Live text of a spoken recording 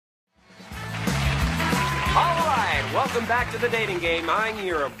welcome back to the dating game. I'm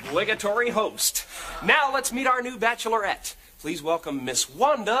your obligatory host. Now let's meet our new bachelorette. Please welcome Miss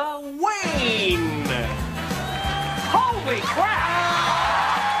Wanda Wayne. Holy crap!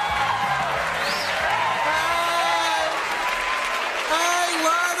 Hey,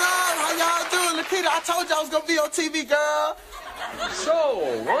 what up? How y'all doing? Nikita, I told you I was gonna be on TV, girl.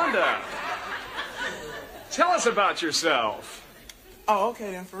 So, Wanda, tell us about yourself. Oh,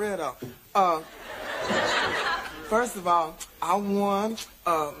 okay then, for real though. First of all, I won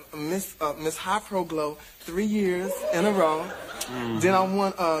Miss High Pro Glow 3 years in a row. Then I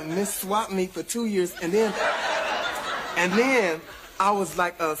won Miss Swap Meet for 2 years, and then I was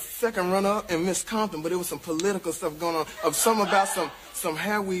like a second runner-up in Miss Compton, but there was some political stuff going on. Of something about some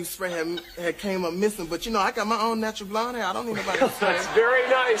hair weave spray had came up missing, but you know I got my own natural blonde hair. I don't need nobody to spray. That's very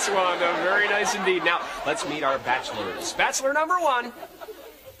nice, Wanda. Very nice indeed. Now let's meet our bachelors. Bachelor number 1,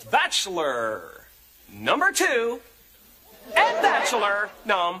 Bachelor number 2, and Bachelor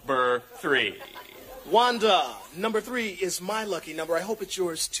number 3. Wanda, number 3 is my lucky number. I hope it's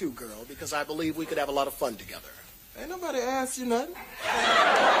yours too, girl, because I believe we could have a lot of fun together. Ain't nobody asked you nothing.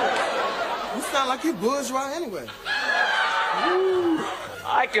 You sound like you bourgeois anyway. Ooh,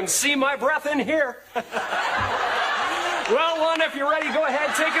 I can see my breath in here. Well, Wanda, if you're ready, go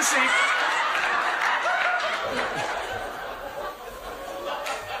ahead, take a seat.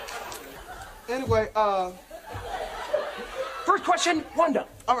 Anyway, First question, Wanda.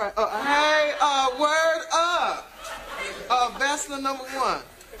 all right, hey, word up. Bachelor number 1.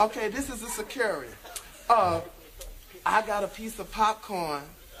 Okay, this is the security. I got a piece of popcorn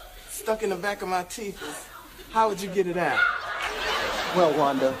stuck in the back of my teeth. How would you get it out? Well,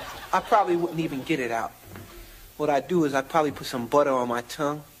 Wanda, I probably wouldn't even get it out. What I'd do is I'd probably put some butter on my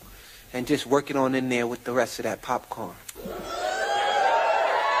tongue and just work it on in there with the rest of that popcorn.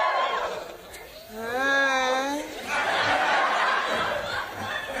 Hey.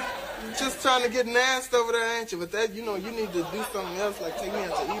 You're just trying to get nasty over there, ain't you? But that, you know, you need to do something else, like take me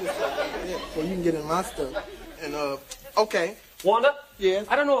out to eat or something, before you can get in my stuff. And, okay. Wanda? Yes?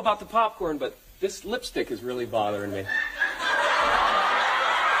 I don't know about the popcorn, but this lipstick is really bothering me. You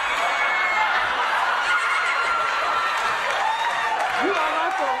all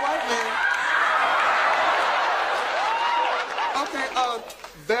right for a white man. Okay,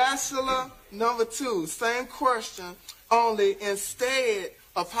 Bachelor number 2, same question, only instead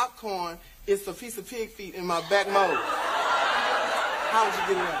of popcorn, it's a piece of pig feet in my back mold. How would you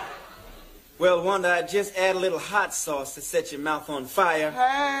get it out? Well, Wanda, I'd just add a little hot sauce to set your mouth on fire.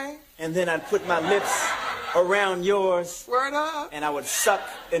 Hey. And then I'd put my lips around yours. Word up. And I would suck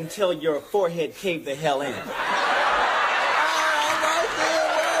until your forehead caved the hell in. I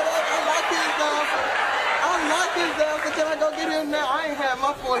like his answer. Can I go get him now? I ain't had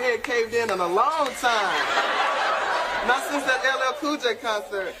my forehead caved in a long time. Not since that LL Cool J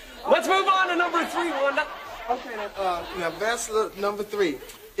concert. Let's move on to number 3, Wanda. Okay, then, now, Bachelor number 3.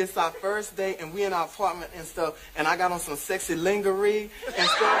 It's our first date, and we in our apartment and stuff, and I got on some sexy lingerie and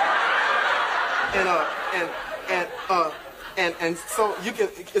stuff, and so you can,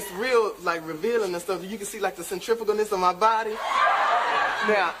 it's real, like, revealing and stuff. You can see, like, the centrifugalness of my body.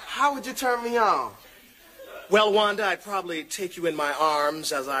 Now, how would you turn me on? Well, Wanda, I'd probably take you in my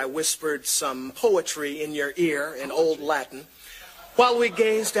arms as I whispered some poetry in your ear in Old Latin, while we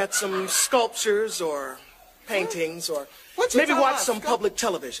gazed at some sculptures or paintings or maybe watch some public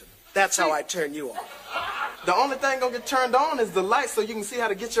television. That's how I turn you on. The only thing gonna get turned on is the light, so you can see how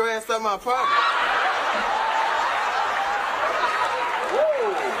to get your ass out of my apartment.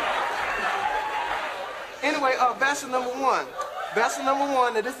 Whoa. Anyway, Bachelor number 1. Bachelor number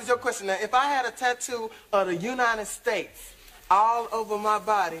 1, now this is your question. Now, if I had a tattoo of the United States all over my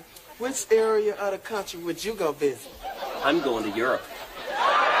body, which area of the country would you go visit? I'm going to Europe.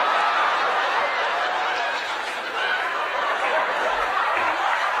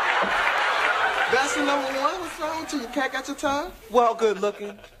 Bachelor number 1, what's wrong with you? You can't got your tongue? Well, good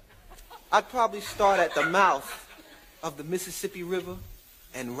looking. I'd probably start at the mouth of the Mississippi River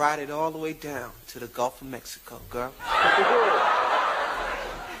and ride it all the way down to the Gulf of Mexico, girl.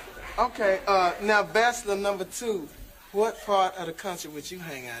 Okay, now Bachelor number 2, what part of the country would you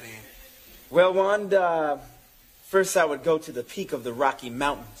hang out in? Well, Wanda, first I would go to the peak of the Rocky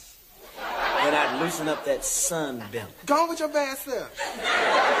Mountains. Then I'd loosen up that sun belt. Go on with your bad self.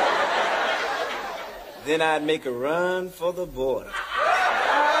 Then I'd make a run for the border.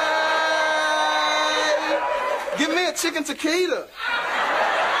 Hey, give me a chicken tequila.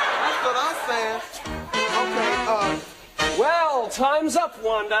 That's what I'm saying. Okay, Well, time's up,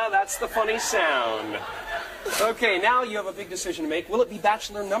 Wanda. That's the funny sound. Okay, now you have a big decision to make. Will it be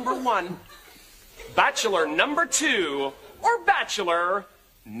Bachelor number 1 Bachelor number 2 or Bachelor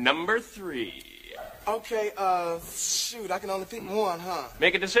number 3? Okay, shoot, I can only pick one, huh?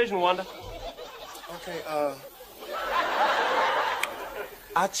 Make a decision, Wanda. Okay,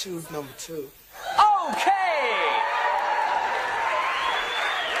 I choose number 2. Okay!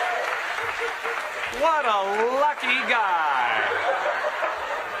 What a lucky guy.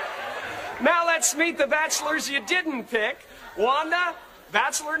 Now let's meet the bachelors you didn't pick. Wanda,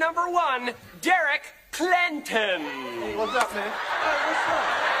 Bachelor number 1, Derek Clinton. What's up, man? Hey, what's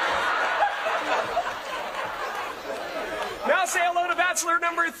up? Now say hello to Bachelor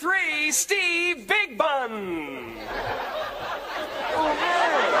number 3, Steve Big Bun. Oh,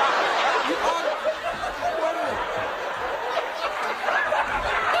 hey. You are... Wait a minute.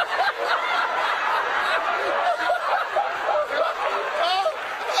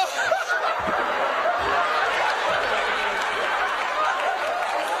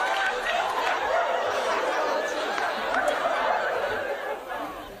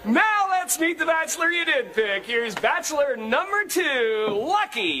 Now let's meet the bachelor you did pick. Here's Bachelor number 2,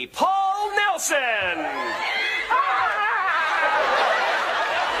 Lucky Paul Nelson.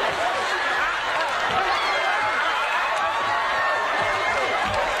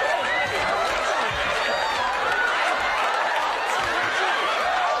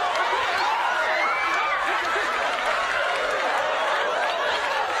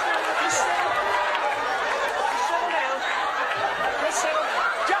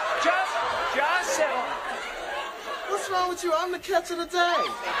 What's wrong with you? I'm the catch of the day.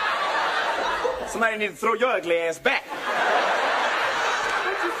 Somebody need to throw your ugly ass back.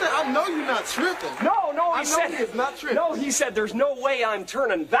 What you say? I know you're not tripping. No, I know he is not tripping. No, he said there's no way I'm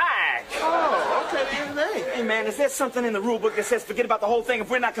turning back. Oh, okay, then. Hey, man, is there something in the rule book that says forget about the whole thing if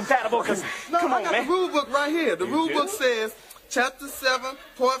we're not compatible? Because, No, come on, I got man. the rule book right here. The rule do? book says, chapter 7,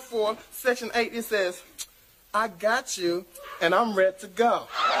 part 4, section 8, it says, I got you, and I'm ready to go.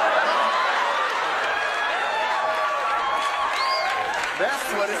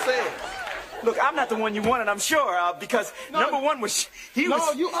 That's what it says. Look, I'm not the one you wanted, I'm sure, because No. number 1 was, he No,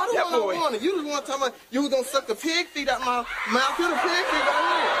 was... you are the that one boy. I wanted. You the one talking about you was gonna suck the pig feet out my mouth. You're the pig feet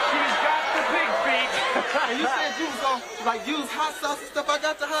right He's got the big feet. here. And you said you was gonna like use hot sauce and stuff. I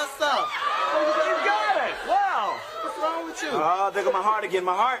got the hot sauce. You got it. Wow. What's wrong with you? Oh, there go my heart again,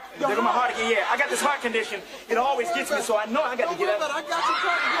 my heart. There go my heart again, yeah. I got this heart condition. It always gets me, so I know I got to Don't get worry up. about it. I got you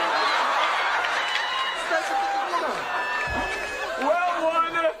covered. Special thing. Well,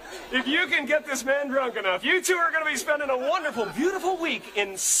 Wanda, if you can get this man drunk enough, you two are going to be spending a wonderful, beautiful week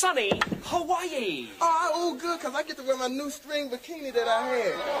in sunny Hawaii. Oh, good, because I get to wear my new string bikini that I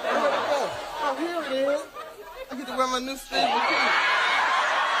had. Where'd it go? Oh, here it is. I get to wear my new string bikini.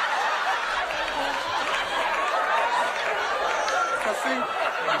 See?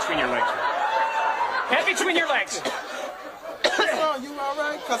 Between your legs. Head between your legs. Oh, you all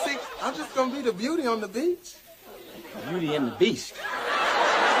right? Because, see, I'm just going to be the beauty on the beach. Beauty and the Beast.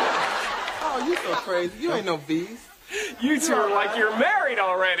 Oh, you so crazy. You ain't no beast. You two are like you're married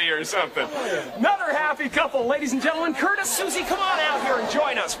already or something. Another happy couple, ladies and gentlemen. Curtis, Susie, come on out here and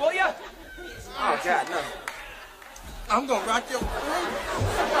join us, will you? Oh, God, no. I'm going to rock your...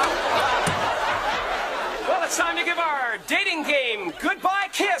 Well, it's time to give our dating game goodbye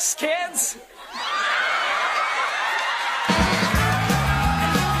kiss, kids.